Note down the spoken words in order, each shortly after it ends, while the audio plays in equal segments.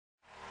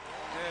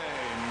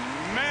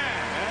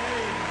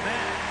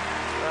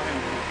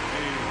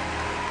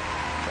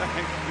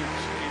you,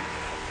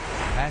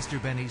 Jesus. Pastor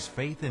Benny's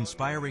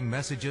faith-inspiring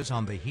messages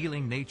on the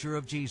healing nature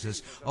of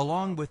Jesus,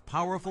 along with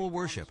powerful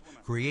worship,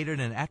 created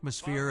an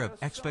atmosphere of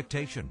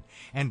expectation,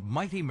 and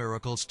mighty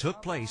miracles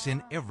took place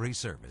in every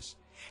service.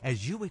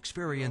 As you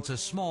experience a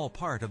small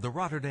part of the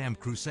Rotterdam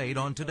Crusade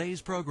on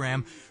today's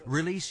program,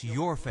 release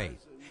your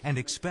faith and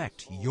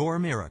expect your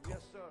miracle.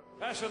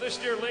 Pastor, this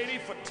dear lady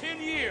for 10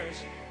 years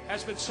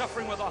has been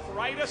suffering with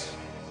arthritis.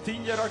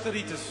 10 jaar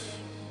artritis.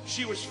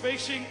 She was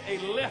facing a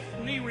left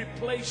knee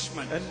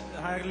replacement. En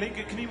haar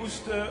linkerknie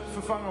moest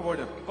vervangen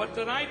worden. But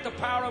tonight the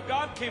power of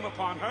God came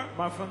upon her.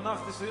 Maar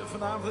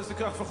vanavond is de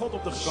kracht van God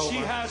op haar gekomen.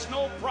 She has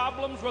no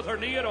problems with her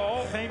knee at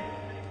all. Geen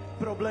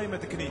probleem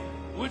met de knie.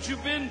 Would you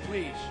bend,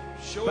 please?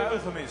 Show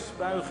Buig hem eens,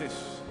 buig eens.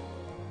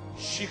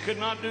 She could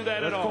not do that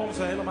at Dat all. kon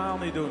ze helemaal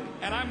niet doen.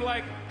 And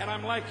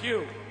I'm like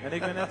you. En ik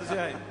ben net als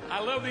jij.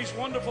 I love these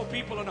wonderful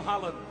people in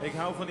Holland. Ik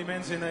hou van die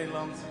mensen in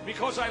Nederland.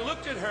 Because I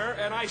looked at her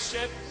and I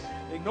said,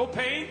 no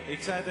pain.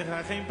 Ik zei tegen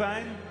haar, geen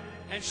pijn.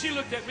 And she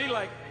looked at me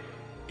like,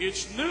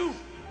 it's new.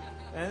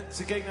 En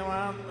ze keek naar me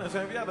aan en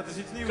zei, ja, dat is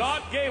iets nieuws.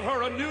 God gave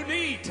her a new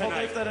knee God tonight.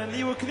 heeft haar een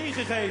nieuwe knie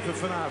gegeven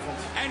vanavond.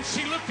 And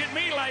she looked at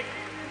me like,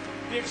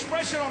 the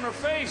expression on her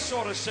face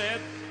sort of said,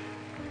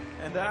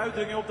 En de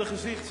uitdrukking op haar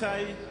gezicht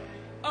zei,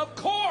 of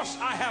course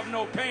I have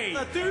no pain.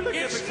 natuurlijk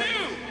It's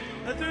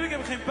heb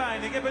ik geen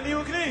pijn. Ik heb een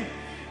nieuwe knie.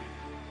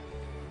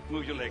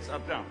 Move your legs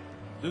up, down.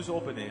 Dus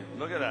op en neer.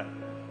 Look at that.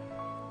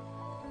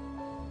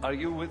 Are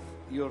you with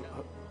your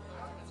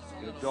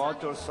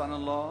daughter,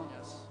 son-in-law?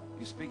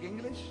 You speak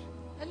English?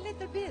 A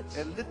little bit.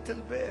 A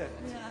little bit.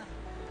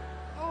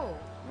 Yeah. Oh.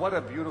 What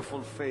a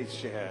beautiful face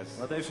she has.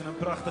 Wat heeft ze een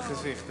prachtig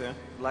gezicht, hè?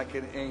 Like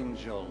an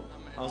angel.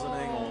 Als een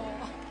engel.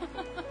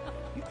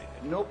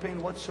 No pain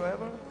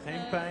whatsoever?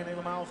 Geen pijn,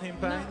 helemaal geen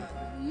pijn?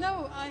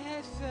 No, I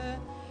have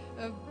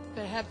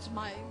perhaps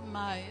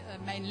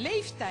mijn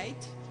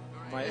leeftijd.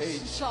 My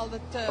age. Zal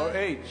het... Or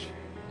age?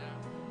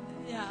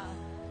 Ja.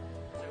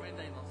 In het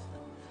Nederlands.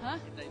 Huh? In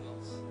het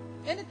Nederlands.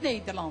 In het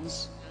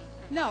Nederlands.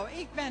 Nou,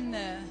 ik ben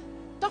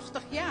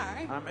 80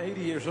 jaar. I'm 80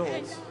 years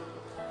old.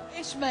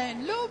 Is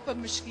mijn lopen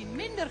misschien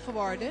minder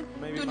geworden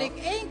toen ik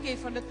 1 keer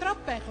van de trap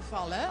ben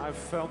gevallen. I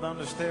fell down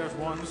the stairs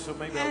once, so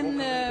maybe I walk En a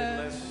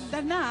little bit less.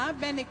 daarna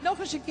ben ik nog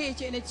eens een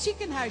keertje in het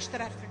ziekenhuis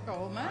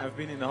terechtgekomen. I've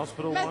been in the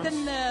hospital Met once.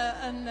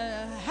 een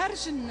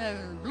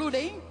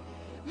hersenbloeding.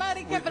 Maar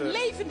ik heb een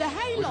levende With a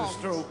heiland.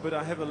 stroke, but I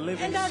have a living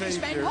En daar is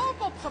mijn Savior.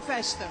 hoop op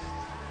gevestigd.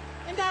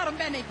 En daarom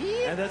ben ik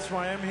hier. And that's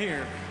why I'm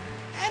here.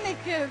 En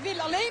ik wil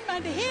alleen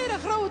maar de Heere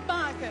groot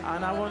maken.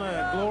 And I want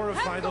to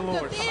glorify Hem the komt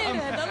Lord. de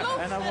ere, de lof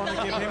And I en want de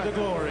to give Him the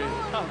glory.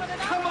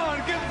 Come on,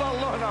 give the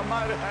Lord a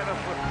mighty hand of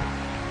praise.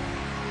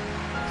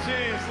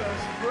 Jesus,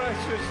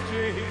 precious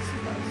Jesus.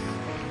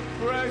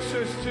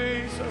 Precious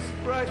Jesus,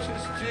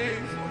 precious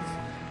Jesus.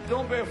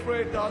 Don't be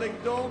afraid, darling,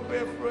 don't be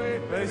afraid.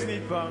 Wees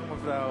niet bang,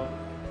 mevrouw.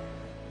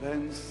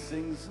 Then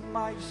sings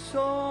my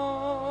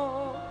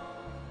soul,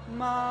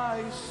 my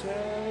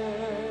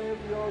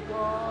Savior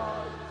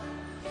God,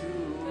 to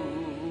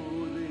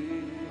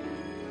thee.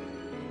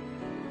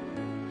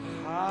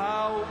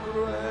 How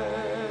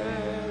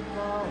great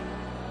thou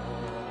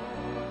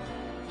art,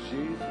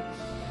 Jesus.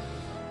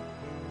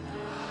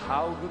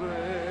 How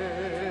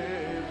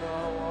great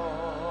thou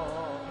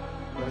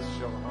art. Bless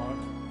your heart.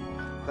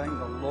 Thank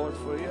the Lord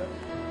for you.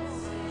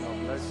 God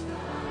bless you.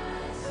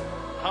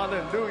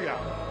 Hallelujah.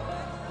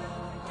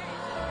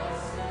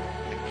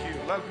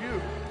 Love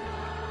you.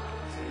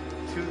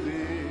 To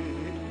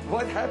the...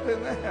 What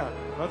happened there?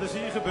 Wat is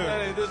hier gebeurd?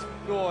 Hey, this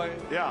boy.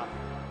 Yeah.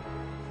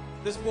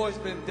 This boy's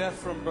been deaf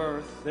from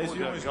birth. Deze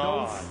jongen is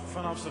doof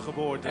vanaf zijn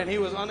geboorte. And he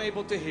was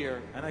unable to hear.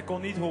 En hij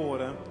kon niet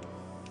horen.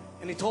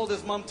 And he told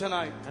his mom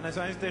tonight, En hij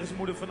zei tegen zijn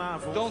moeder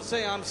vanavond. don't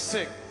say I'm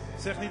sick.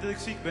 Zeg niet dat ik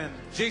ziek ben.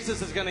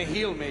 Jesus is going to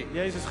heal me.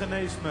 Jezus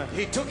geneest me.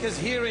 He took his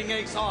hearing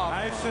aids off.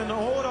 Hij heeft zijn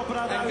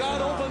hoorapparaat And God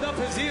uitgedaan. opened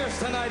up his ears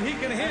tonight. He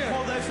can hear.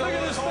 God heeft Look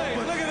zijn at his oren face.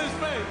 geopend. Look at his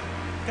face.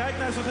 Kijk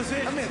naar zijn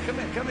gezicht. Come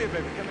here,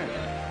 baby, come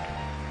here.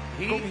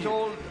 He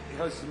told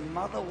his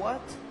mother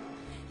what?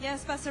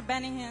 Yes, Pastor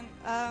Benningham.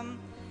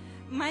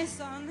 My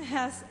son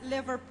has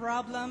liver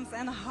problems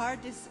and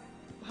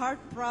heart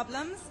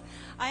problems.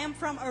 I am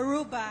from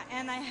Aruba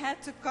and I had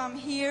to come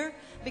here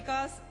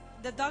because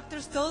the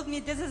doctors told me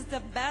this is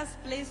the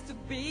best place to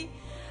be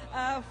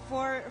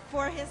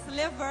for his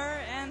liver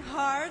and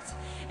heart,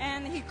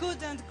 and he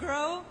couldn't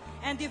grow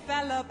and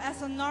develop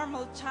as a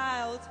normal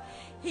child.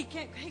 He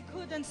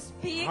couldn't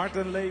speak. Hart-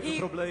 en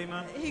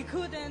leverproblemen. He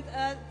couldn't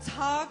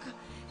talk.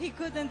 He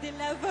couldn't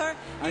deliver.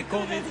 Hij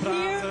kon niet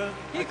praten.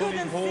 Hij kon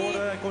niet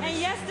horen. Hij kon And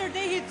niet...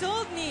 yesterday he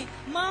told me,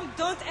 Mom,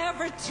 don't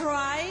ever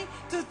try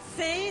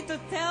to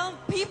tell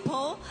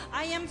people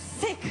I am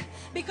sick,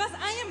 because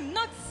I am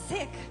not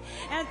sick.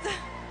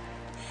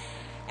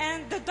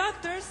 And the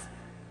doctors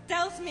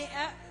tells me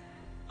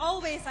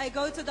always I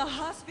go to the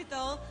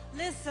hospital.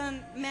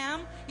 Listen,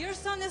 ma'am, your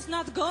son is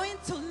not going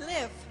to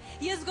live.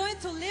 He is going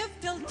to live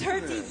till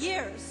 30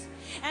 years.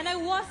 And I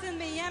was in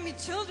Miami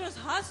Children's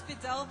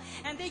Hospital,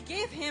 and they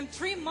gave him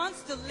 3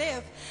 months to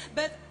live.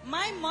 But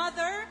my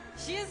mother,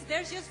 she is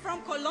there, she's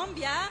from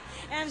Colombia,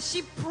 and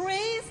she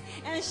prays,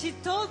 and she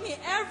told me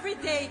every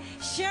day,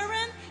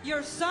 Sharon,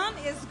 your son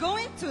is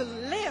going to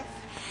live.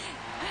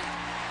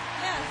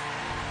 Yes.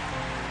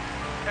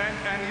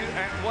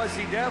 And was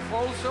he deaf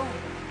also?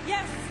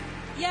 Yes,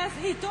 yes,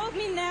 he told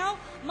me now,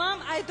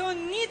 Mom, I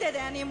don't need it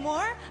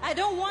anymore. I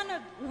don't want to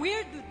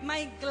wear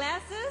my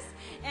glasses.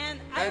 And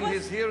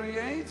his hearing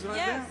aids right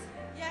yes, there?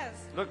 Yes.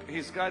 Look,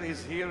 he's got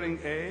his hearing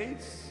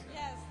aids.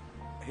 Yes.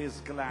 His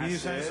Hier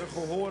glasses. zijn zijn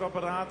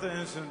gehoorapparaten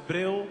en zijn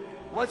bril.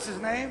 What's his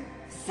name?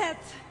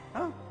 Seth.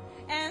 Huh?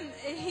 And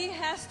he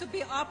has to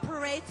be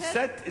operated.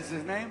 Seth is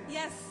his name?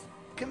 Yes.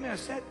 Come here,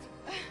 Seth.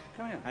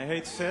 Come here. Hij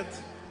heet Seth.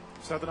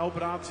 Er staat een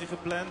operatie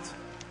gepland.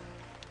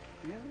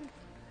 Yeah.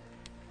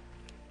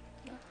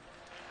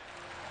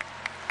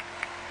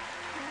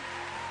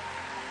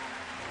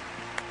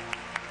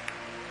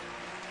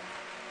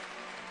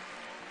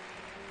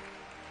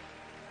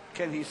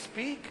 Can he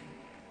speak?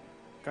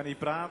 Kan hij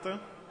praten?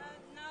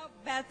 Now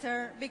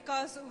better,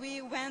 because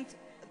we went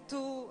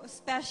to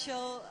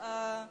special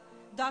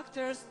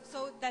doctors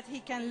so that he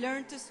can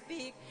learn to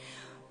speak.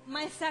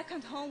 My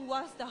second home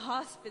was the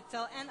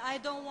hospital, and I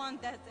don't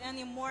want that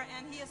anymore.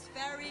 And he is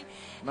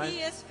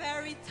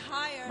very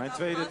tired. Mijn of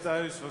tweede hospital.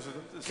 thuis was het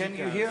Can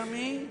you ziekenhuis. hear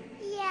me?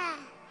 Yeah.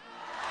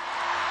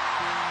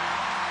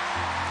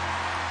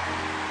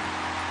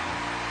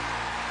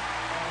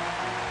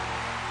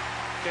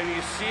 Can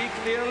you see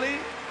clearly?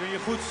 Kun je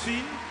goed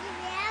zien?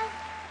 Jawel.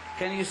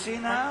 Can you see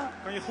now?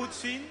 Kan je goed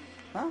zien?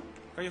 Huh?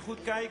 Kan je goed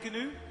kijken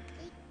nu?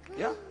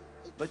 Yeah.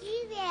 Ik But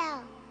zie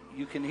wel.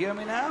 you can hear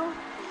me now? Ja.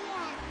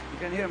 You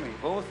can hear me,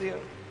 both of you.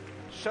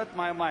 Shut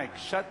my mic,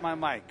 shut my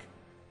mic.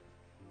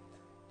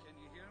 Can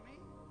you hear me?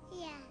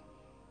 Ja.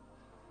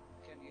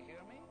 Can you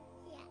hear me?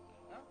 Ja.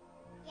 Huh?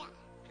 Ja.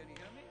 Can you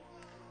hear me?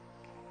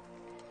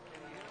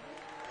 Can you hear me?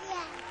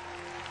 Ja.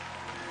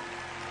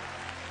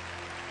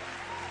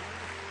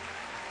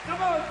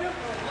 Come on, give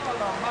the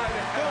Lord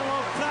Almighty. Kom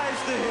op,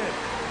 prijs de Heer.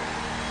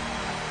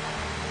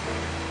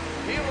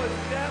 He was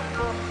dead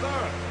from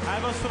birth.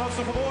 Hij was vanaf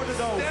zijn geboorte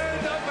doof.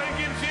 Stand up and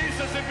give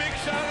Jesus a big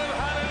shout of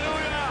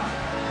hallelujah.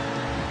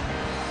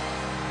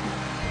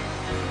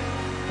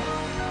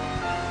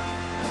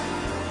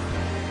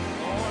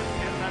 Lord,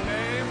 in the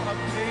name of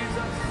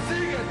Jesus,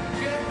 sing it,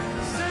 kid,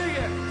 sing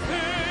it.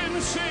 Then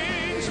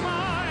sings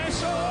my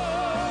soul.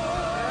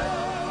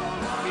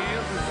 He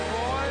is his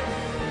boy.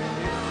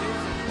 He is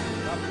Jesus.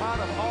 The part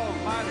of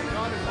Almighty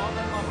God is on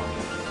the mother.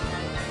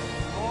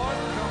 Lord,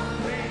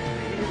 complete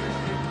healing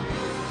in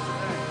Jesus'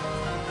 name.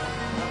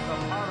 Let the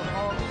part of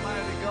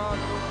Almighty God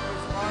go to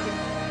his body,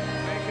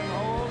 make him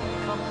whole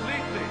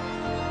completely.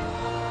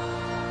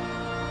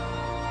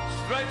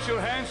 Stretch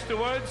your hands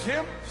towards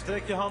him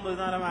Strek je handen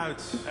naar hem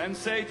uit. and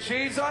say, En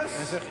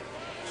Jesus, zeg,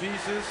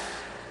 Jesus,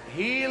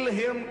 heal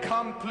him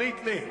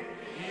completely.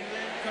 heal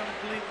him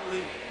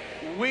completely.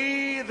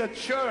 We, the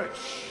church,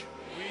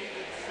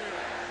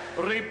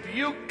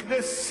 rebuke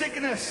this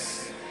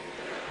sickness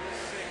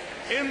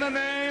in the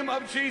name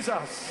of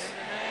Jesus.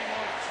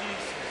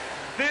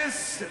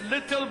 This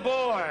little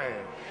boy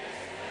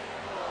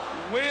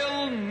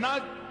will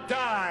not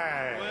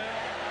die,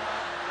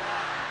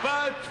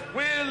 but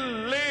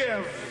will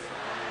live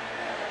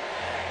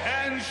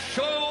and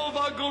show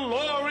the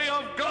glory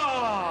of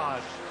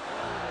God.